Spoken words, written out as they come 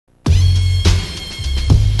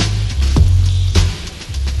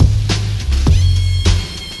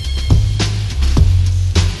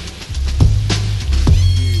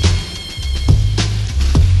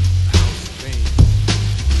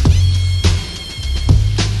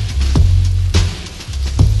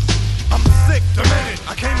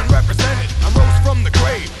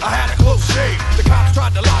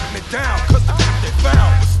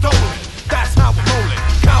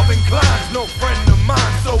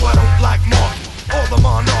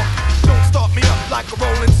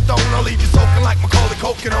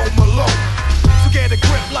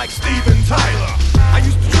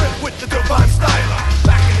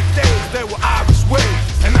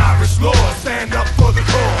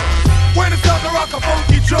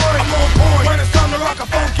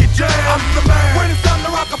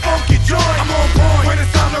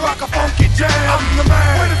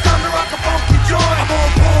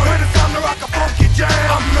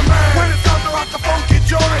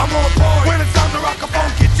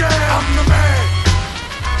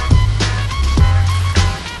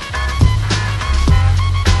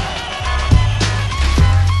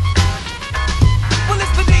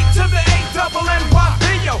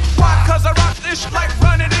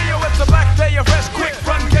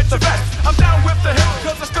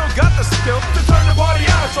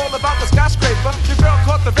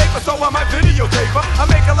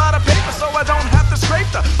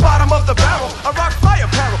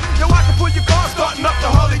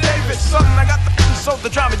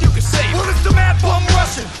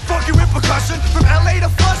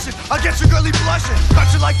really blushing. Cut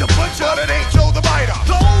you like the butcher, but it ain't Joe the biter.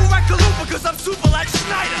 Don't wreck the loop because I'm super like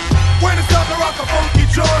Schneider. When it's time to rock a funky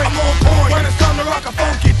joint, I'm on point. When it's time to rock a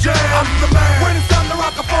funky jam, I'm the man. When it's time to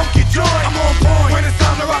rock a funky joint, I'm on point. When it's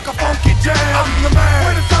time to rock a funky jam, I'm the man.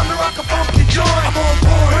 When it's time to rock a funky joint, I'm on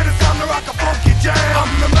point. When it's time to rock a funky jam,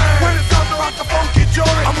 I'm the man. When it's time to rock a funky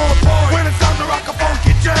joint, I'm on point. When it's time to rock a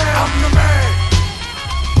funky jam, I'm the man.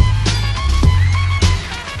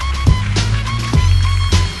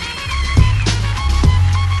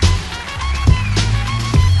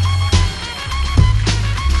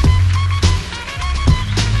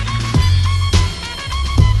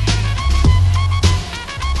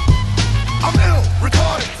 I'm ill,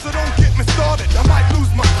 retarded, so don't get me started. I might lose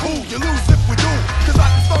my cool, you lose if we do. Cause I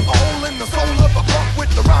can stomp a hole in the soul of a punk with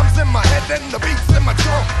the rhymes in my head and the beats in my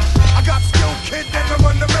trunk. I got skill, kid, and I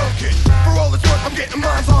run the milk it. For all it's worth, I'm getting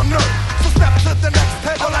mines on earth. So step to the next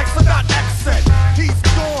head, or like Sadat X said. He's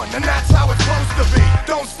gone, and that's how it's supposed to be.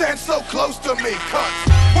 Don't stand so close to me, cuz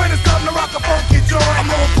when it's time to rock a